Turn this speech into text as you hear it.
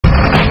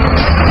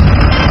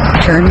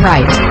Turn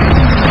right.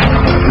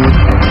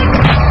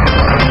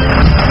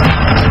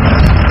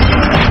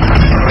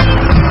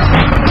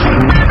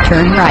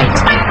 Turn right.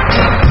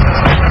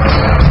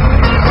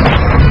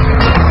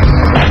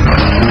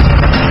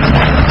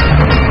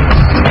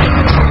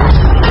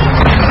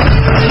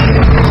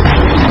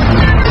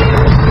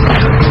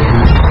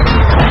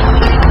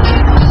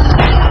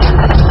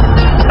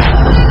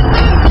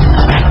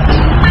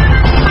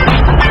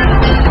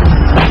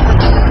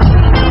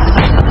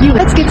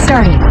 Let's get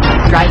started.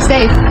 Drive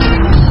safe.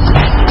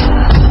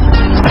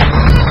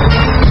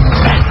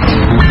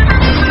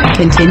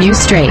 Continue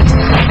straight.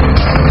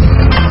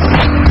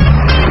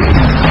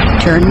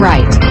 Turn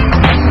right.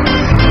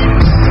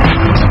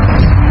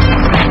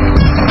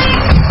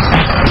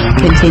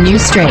 Continue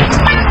straight.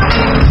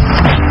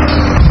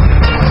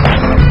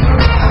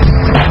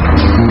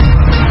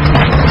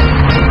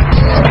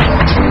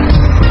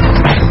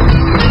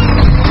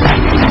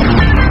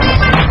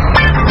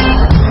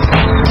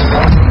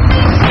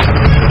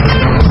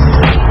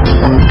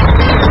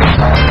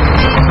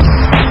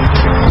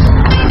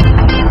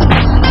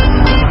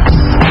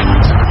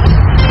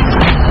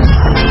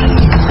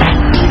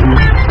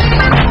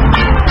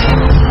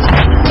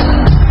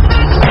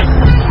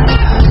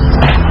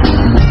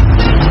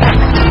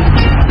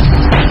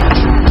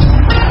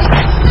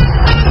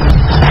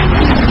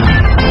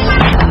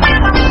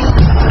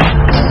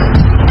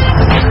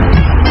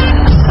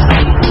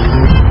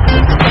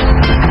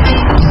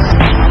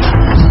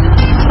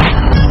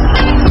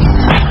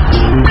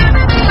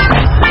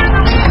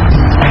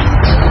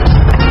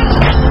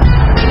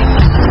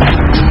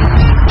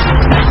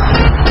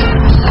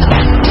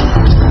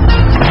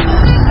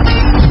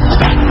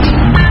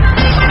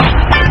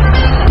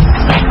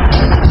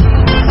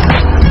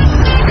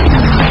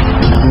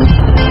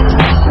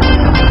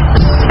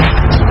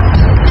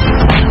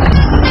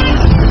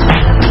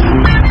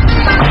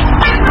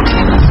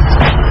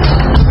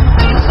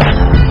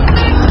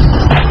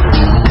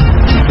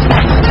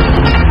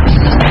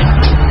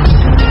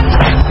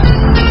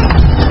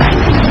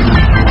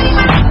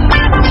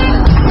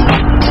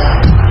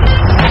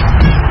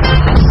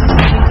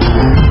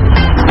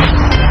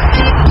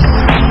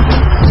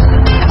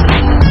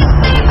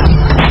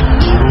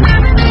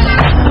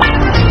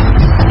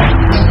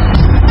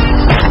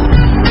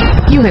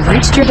 You have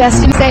reached your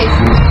destination safe.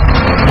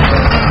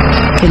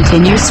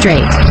 Continue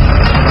straight.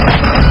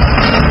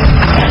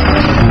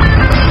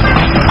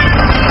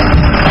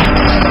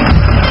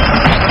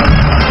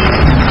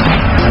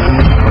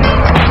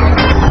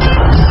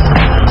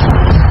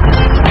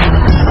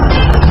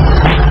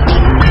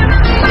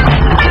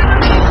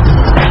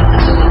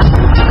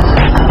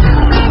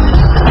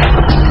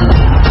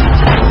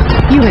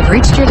 You have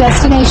reached your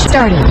destination.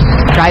 Started.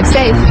 Drive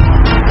safe.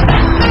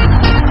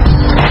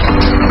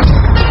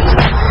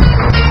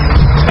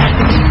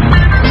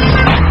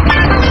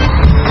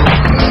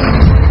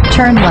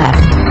 Turn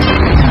left.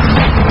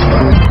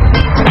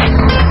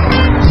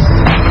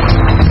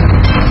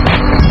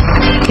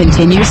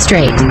 Continue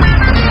straight.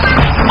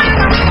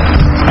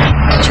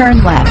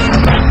 Turn left.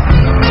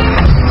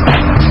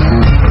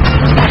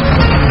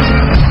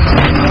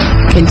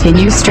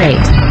 Continue straight.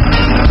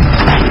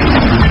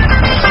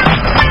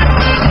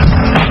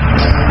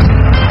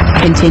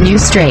 Continue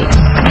straight.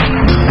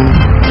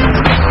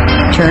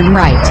 Turn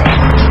right.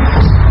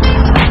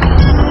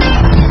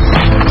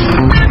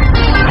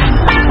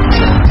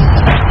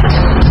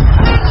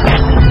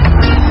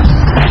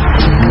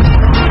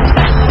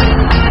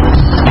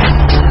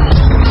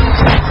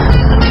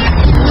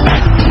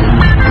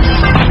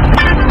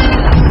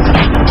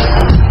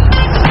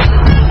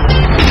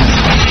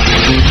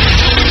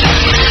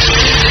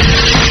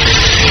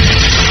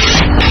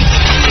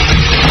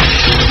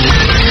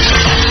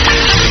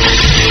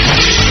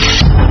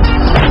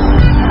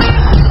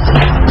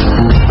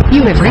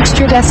 You have reached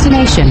your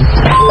destination.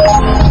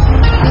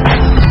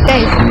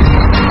 Safe.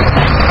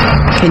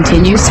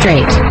 Continue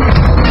straight.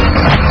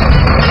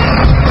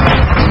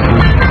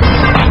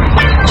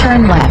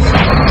 Turn left.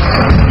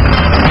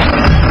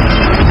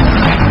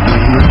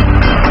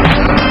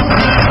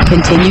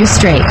 Continue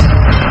straight.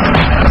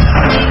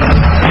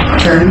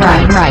 Turn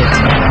right.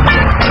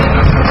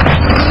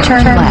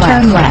 Turn left.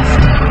 Turn left.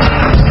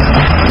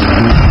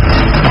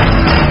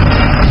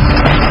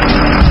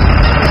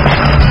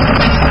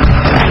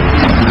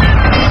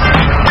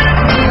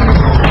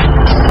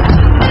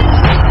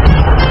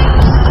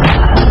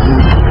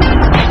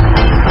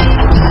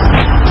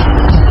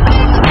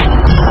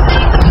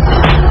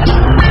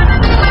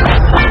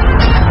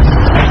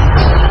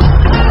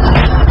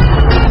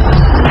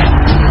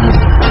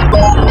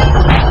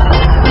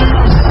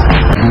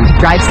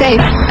 Drive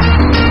safe.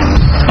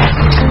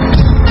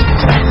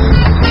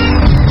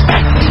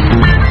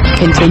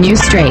 Continue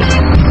straight.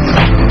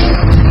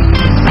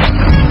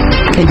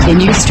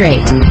 Continue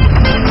straight.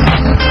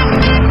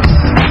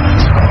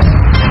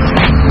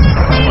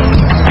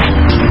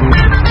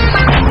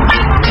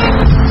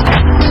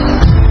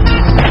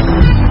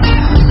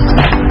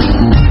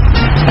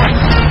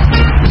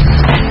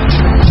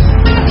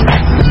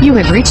 You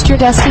have reached your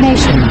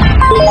destination.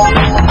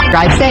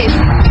 Drive safe.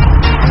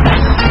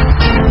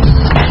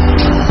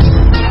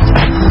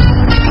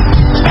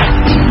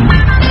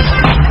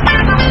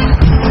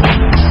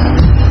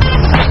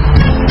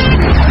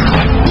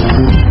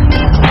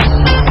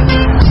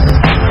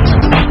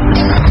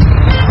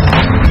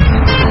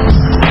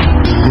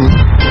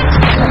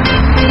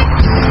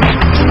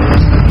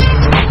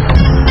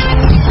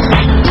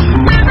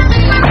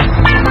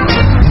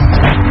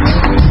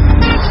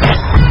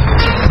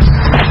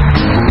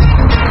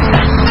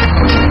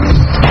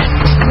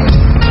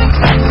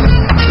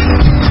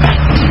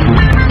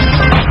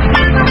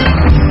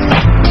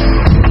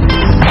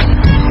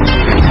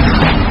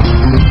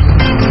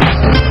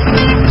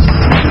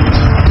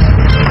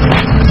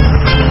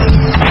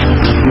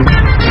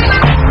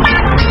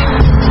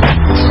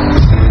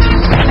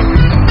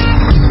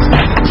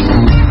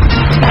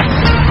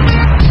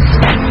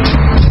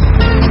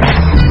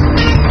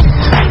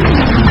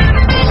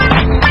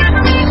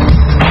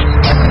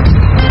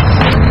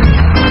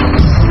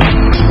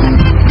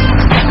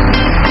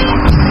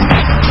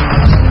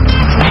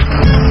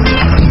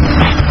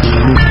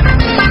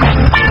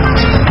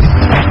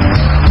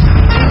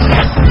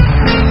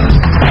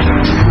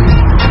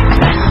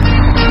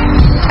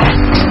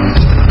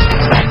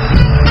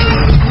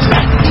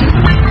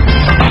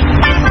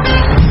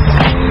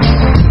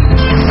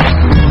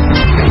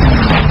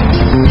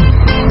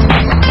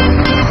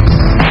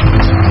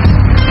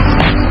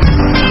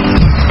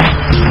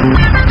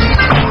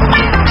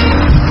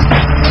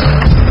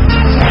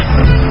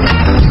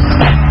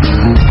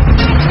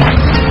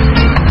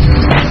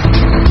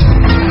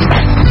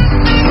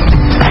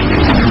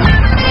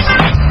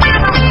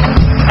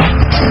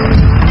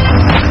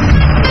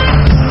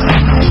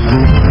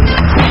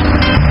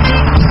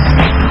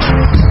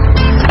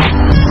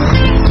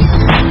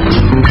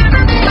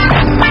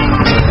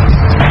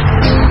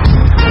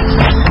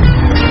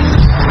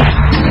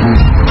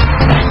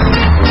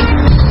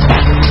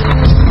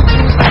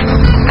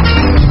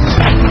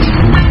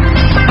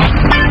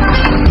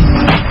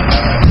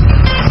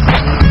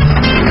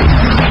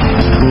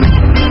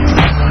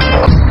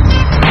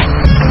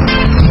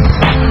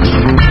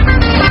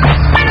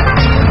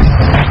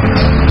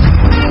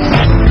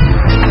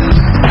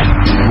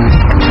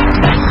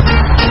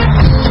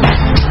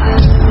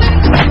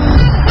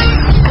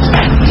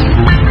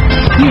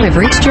 have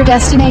reached your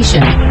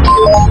destination.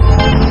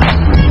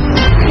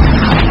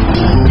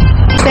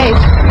 Safe.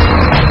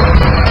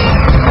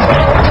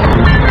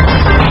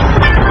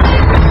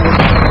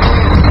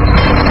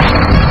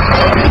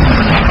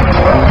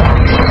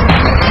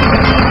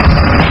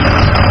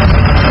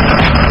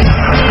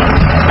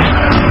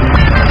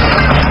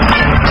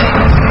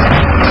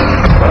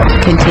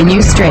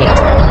 Continue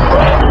straight.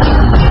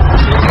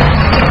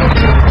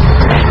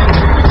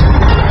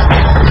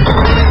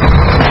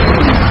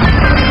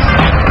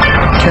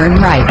 Turn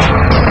right.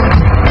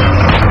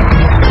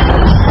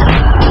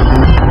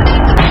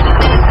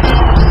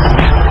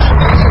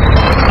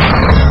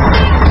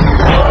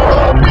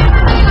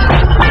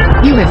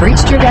 You have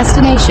reached your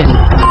destination.